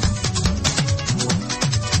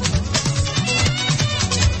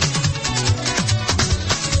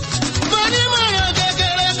 Mo ní mọ̀ràn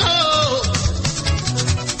kékeré kan o.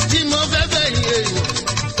 Tí mo fẹ́ bẹ̀yìn èèyàn.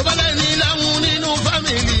 Tó bá lẹ́ni láwọn nínú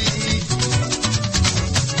fámìlì.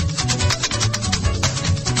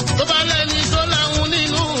 Tó bá lẹ́ni tó láwọn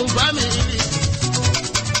nínú fámìlì.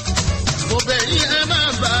 Mo bẹ̀yìn ẹ má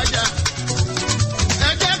bàjá.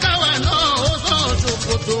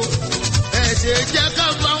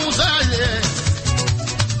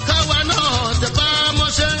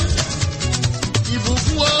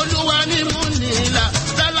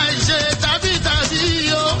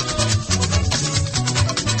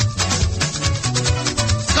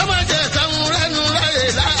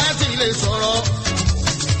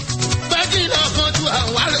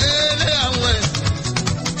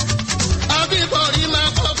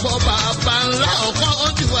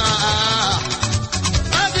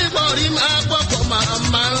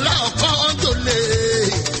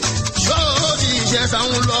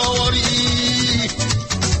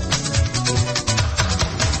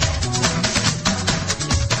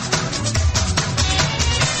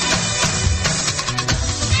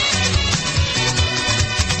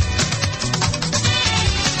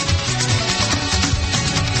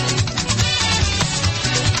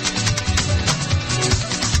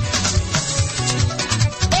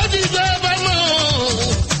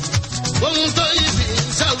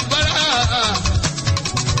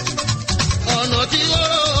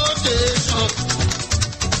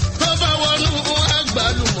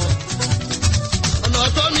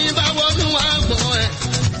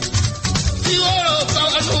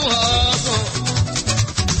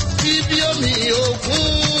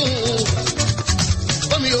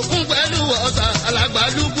 òkun pẹ̀lú ọ̀sà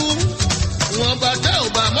alàgbàlúgbú wọn bá tẹ́ ò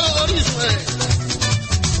bá mọ́ orísun ẹ̀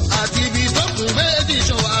àti ibi tó kún méjì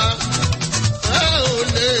ṣan wá ẹ ò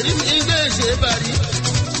lè rí mi gbé ṣe bàrí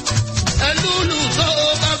ẹlúlù tó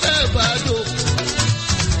bá fẹ́ gbàjò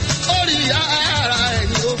orí ara ẹ̀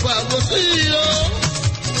ni ó gbàgbó sí o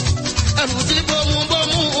ẹ̀rù tí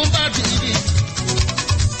bómúbómú bá ti di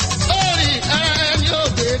orí ara ẹ̀ ni ó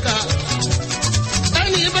gbé ká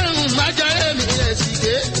ẹni bẹ́ẹ̀ ń májà ẹ̀mí ẹ̀ sì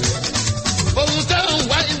dé ohun tẹ́ ń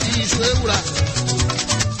wá ibi ìṣó ewúra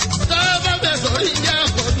tá a bá fẹ́ sọ̀rí ìyá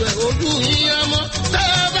àkọ́jọ ẹ̀ ojú yín á mọ́ tá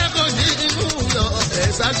a bá kàn sí inú yọ ẹ̀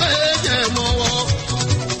sàgbéjẹ̀ mọ́wọ́.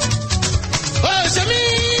 ó ṣe mí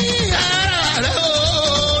ara rẹ̀ ó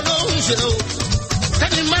ló ń ṣe o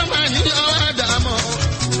tẹ́ni máma ní ọ̀dà mọ́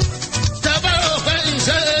tá a bá rò pé ń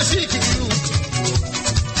ṣe é sí kìlú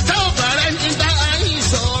tá ò bá rẹ̀ ní bá yín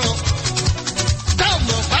sọ̀rọ̀ tá ò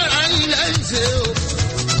mọ̀ para yín lẹ́yìn ṣe o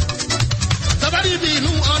tabari bí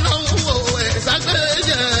inú ọlọ́run o ẹ̀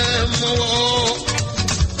sàgbéjẹ̀ mọ́wọ́.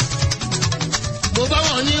 mo bá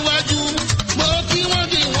wọn níwájú mo kí wọ́n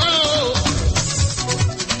kí wọ́n o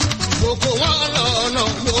mo kó wọn lọ́nà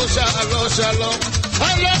mo ṣàlọ́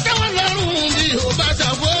ọlọ́tẹ́wọ̀n lọ́rùn bí o bá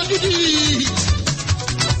ṣàfojú dì í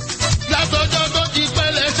látọjọ́ tó ti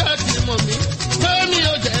pẹ́lẹ́ ṣáàtì mọ̀ mí pé mi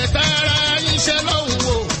ò jẹ́ tara iṣẹ́ lọ́hùn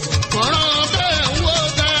o kọ̀ọ̀ràn bẹ́ẹ̀ ń wó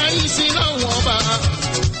ta iṣẹ́ lọ́hùn ọba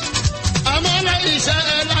àmọ́ láì iṣẹ́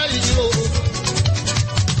láì o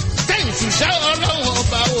tẹ̀yìn ṣiṣẹ́ ọlọ́run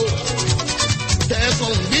ọba o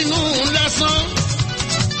tẹ̀kàn bínú lásán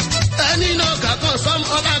ẹni náà kàkọ́ sọ́mọ́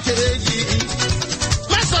ọba kejì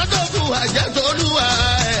mẹ́sàn-án tó kù àjẹtolúwa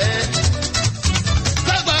ẹ̀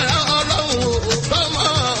lágbára ọlọ́run o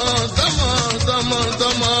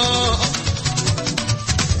tọmọ.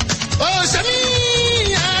 ó ṣe mí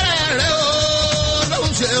ara rẹ̀ o ló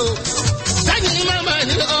ń ṣe o sẹ́yìn máma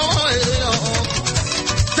ní ọwọ́ èèyàn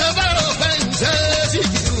tẹ́bárò pé ń ṣe é sí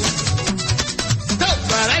jù tó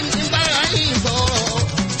bàrá ní bára yín bọ̀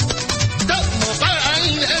tó mọ̀ bára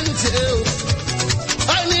yín lẹ́ ń ṣe o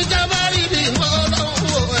ó ní tẹ́bárí bí wọ́n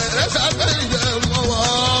lọ́wọ́ ẹ̀rẹ́ sábẹ́ ìjọ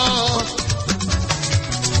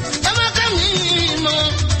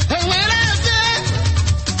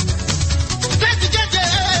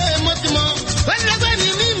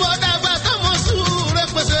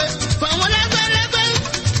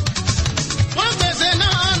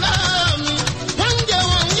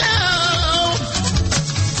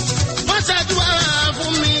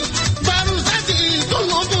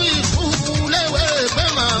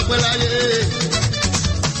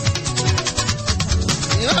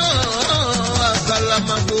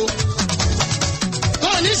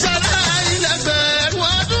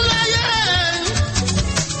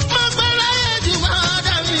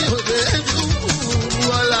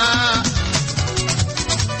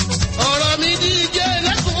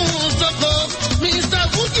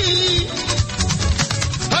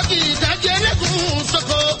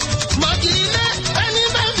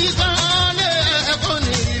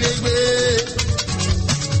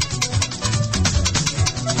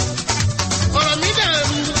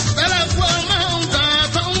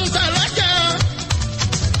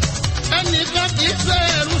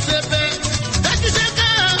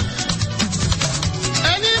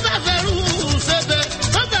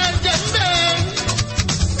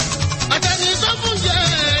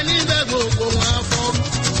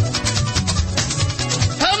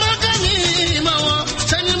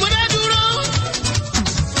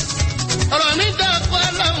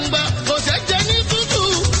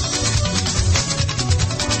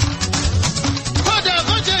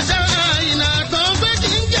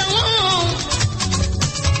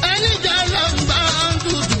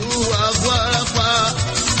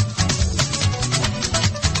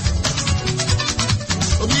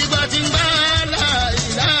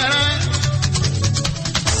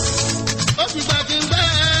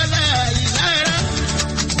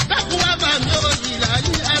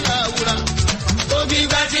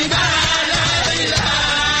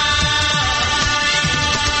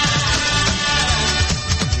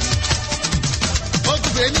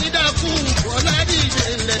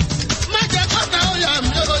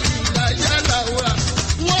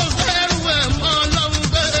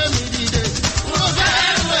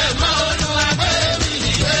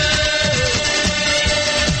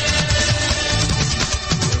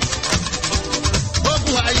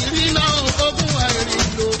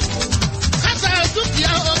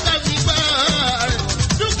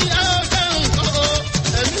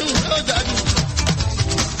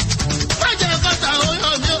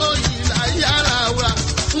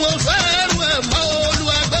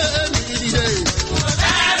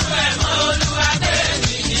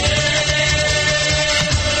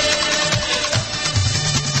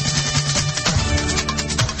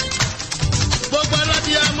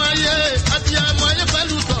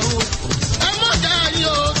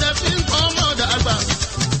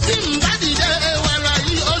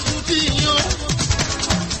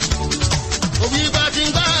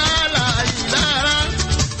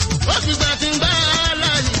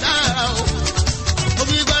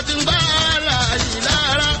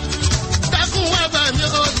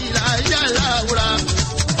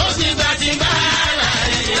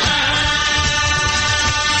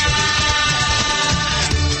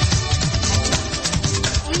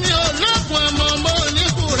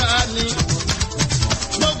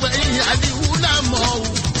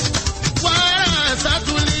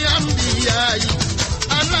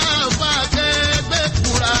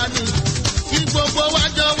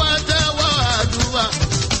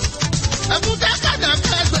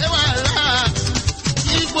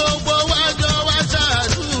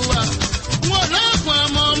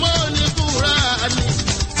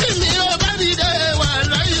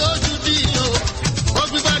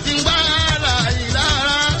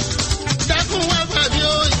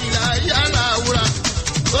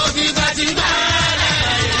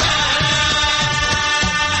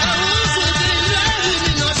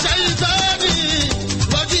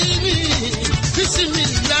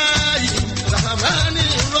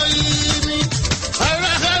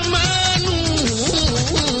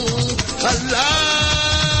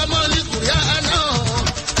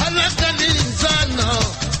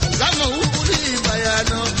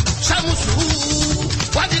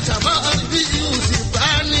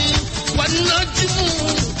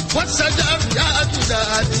والشجر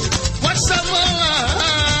يأتي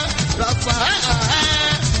والسماء رفعها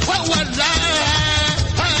وولى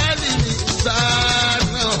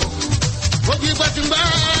الإنسان وجبت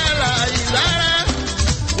بارا إلى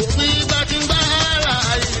وجبت بارا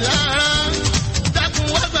إلى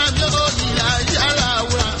تقوى بميول إلى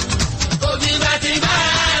جلاوة وجبت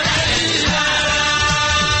بارا إلى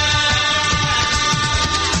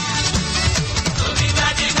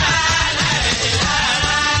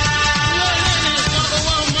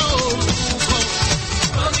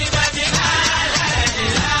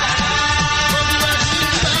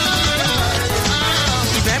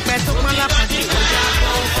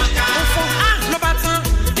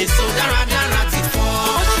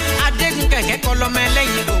kọlọmọ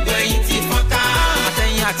ẹlẹ́yin gbogbo ẹyin ti fọ́n ká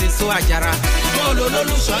àtẹ̀yìn àti so àjàrà bọ́ọ̀lù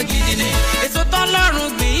olólùṣọ́ gidi ni èso tọ́lọ́run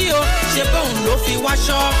gbìn yìí o ṣe bóun ló fi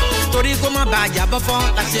wáṣọ torí kó má bàa jà bọ́fọ́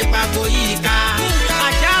la ṣe pàgọ́ yìí ká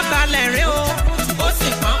ajá balẹ̀ rẹ o ó sì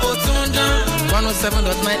pọ́n o tún dán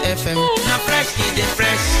 107.9 FM na fresh e dey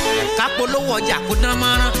fresh kápolówó ọjà kó dán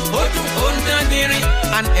mọ́rán ó dùn ó ń dán gbinrin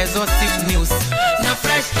and exhaustive news na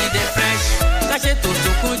fresh e dey fresh káṣe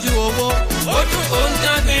tòótọ́ kúnjú owó ó dùn ó ń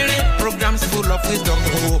dán gbinrin programs full of wisdom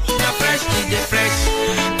o na fresh e dey fresh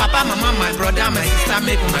papa mama my brother my sister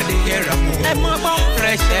make una dey hear am o ẹ mọ gbọ́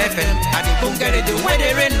fresh FM àdìgbòǹgẹ̀rẹ̀ dey wey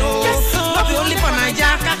dey rain o no be only for naija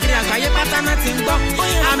káàkiri àgbáyé pátá náà ti ń gbọ́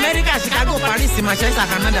America Chicago Paris Manchester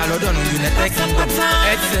Canada London United Kingdom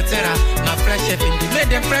etc na fresh FM dey make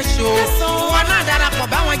dem fresh o wọn náà darapọ̀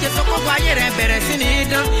báwọn jẹ sọ́kọ́gbọ́ ayé rẹ̀ bẹ̀rẹ̀ sí ní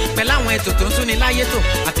dán pẹ̀lú àwọn ètò tó ń tún ní láyé tó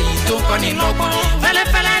àti èyí tó ń kọ́ni lọ́gbọ́n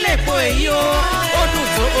fẹ́lẹ́fẹ́lẹ́ lè po èyí o ó dùn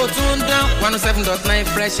tó o tún dán 107.9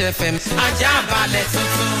 fresh FM ajá balẹ̀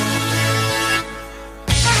tuntun.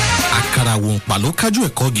 àkàrà wo ń pa ló kájú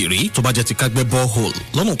ẹ̀kọ́ gírí tó bá jẹ́ ti ká gbẹ́ borehole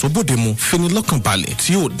lọ́nà tó bóde mu fini lọ́kàn balẹ̀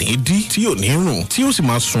tí ò ní dí tí ò ní rùn tí ó sì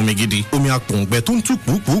máa sunmi gidi omi apòǹgbẹ tó ń tú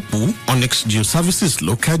pùpùpù Onyx Geoservices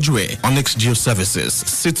ló kájú ẹ̀. Onyx Geoservices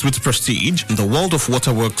sits with prestige in the world of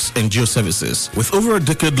waterworks and geoservices with over a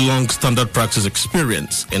decade-long standard practice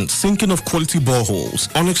experience in sinking of quality boreholes.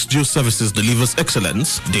 Onyx Geoservices delivers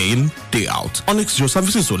excellence day in, day out. Onyx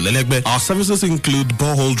Geoservices ò lẹ́lẹ́gbẹ́. Our services include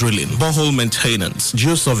borehole drilling, borehole maintenance,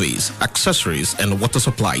 geosurveys, accessories and water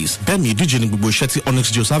supplies. Bẹ́ẹ̀ni ìdíje ni gbogbo iṣẹ́ tí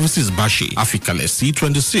Onyx Geoservices bá ṣe. Àfikàlẹ̀ sí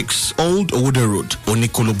 26 Old Owode Road,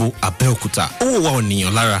 Oníkólóbó, Abẹ́òkúta. Ó wà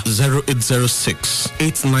ònìyàn lára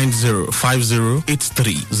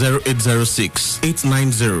 0806-890-5083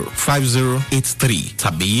 0806-890-5083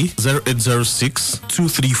 tàbí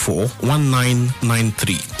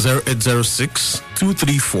 0806-234-1993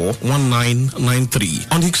 0806-234-1993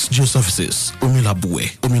 Onyx Geoservices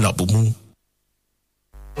Omilabuwe Omilabumu.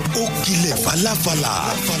 Ó kilẹ̀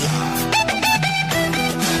falafala.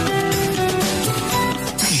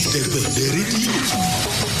 Ìdẹ̀gbẹ̀dẹ̀ rédíò.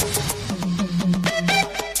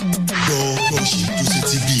 Gbọ́gbọ́ ṣì tó ṣe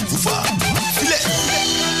ti bí ìwúfà. Filẹ̀.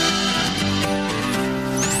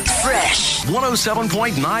 Fresh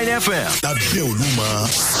 107.9 FM. Lábẹ́ Olúmọ,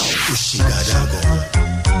 ó ṣe dáadáa gan.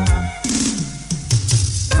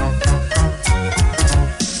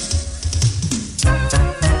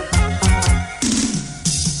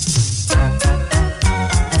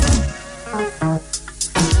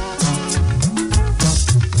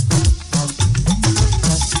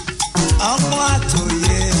 Ọmọ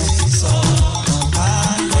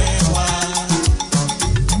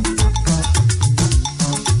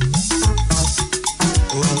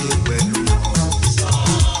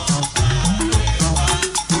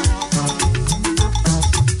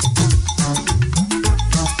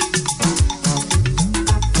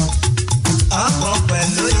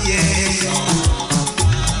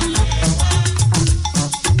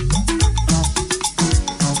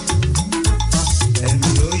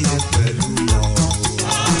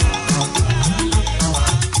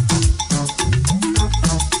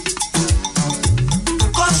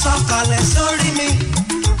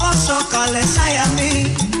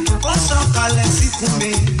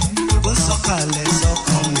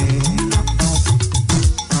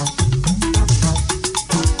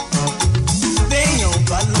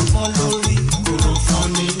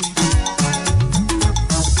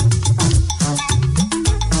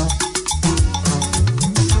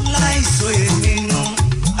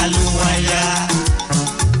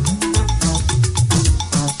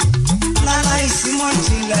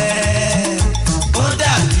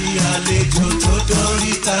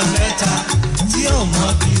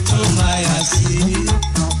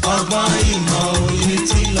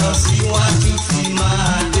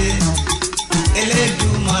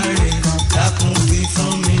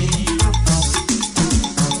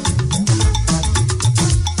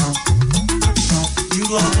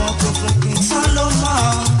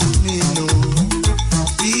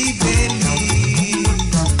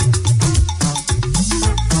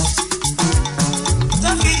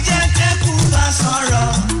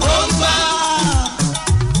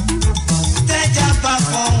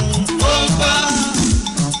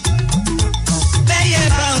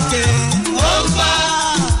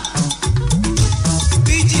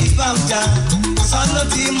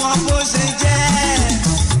ti mọ bó ṣe jẹ́.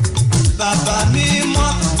 Bàbá mi mọ́,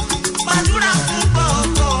 gbàdúrà fún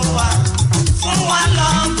gbogbo wa, fún wa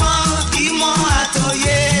lọ́gbọ́n ìmọ̀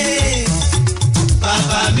àtòyé.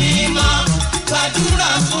 Bàbá mi mọ́, gbàdúrà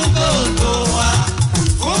fún gbogbo wa,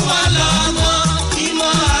 fún wa lọ́gbọ́n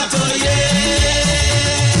ìmọ̀ àtòyé.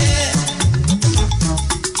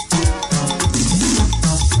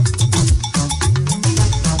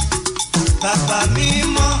 Bàbá mi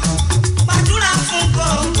mọ́, gbàdúrà fún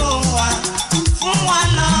gbogbo wa, fún wa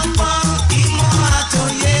lọ́gbọ́n ìmọ̀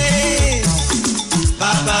àtòyé.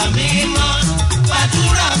 Bàbá mi mọ́,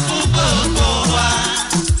 gbàdúrà fún gbogbo wa,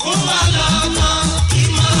 fún wa lọ́gbọ́n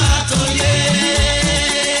ìmọ̀ àtòyé.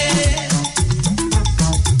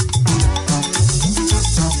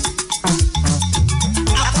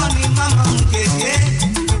 Akọni mama ń kéke,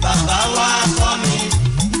 bàbá wa kọ́ mi,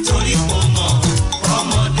 torí kò mọ̀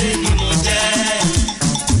ọmọdé ni mo jẹ́.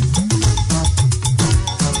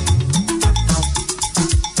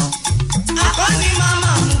 Akọni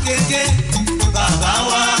mama ń kéke, bàbá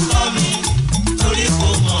wa kọ́ mi, torí kò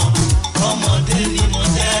mọ̀ ọmọdé ni mo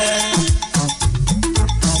jẹ́.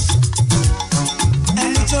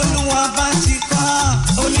 Ẹni tó lúwa bá ti kọ́,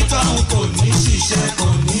 onítọ̀hún kò ní ṣiṣẹ́, kò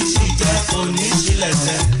ní ṣìjẹ́, kò ní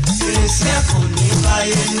ṣílẹ̀tẹ̀, fèrèsé kò ní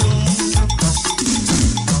báyé nú.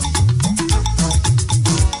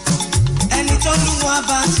 Ẹni tó lúwa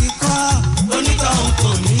bá ti kọ́, onítọ̀hún kò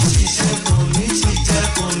ní ṣiṣẹ́, kò ní ṣìjẹ́,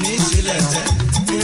 kò ní ṣílẹ̀tẹ̀,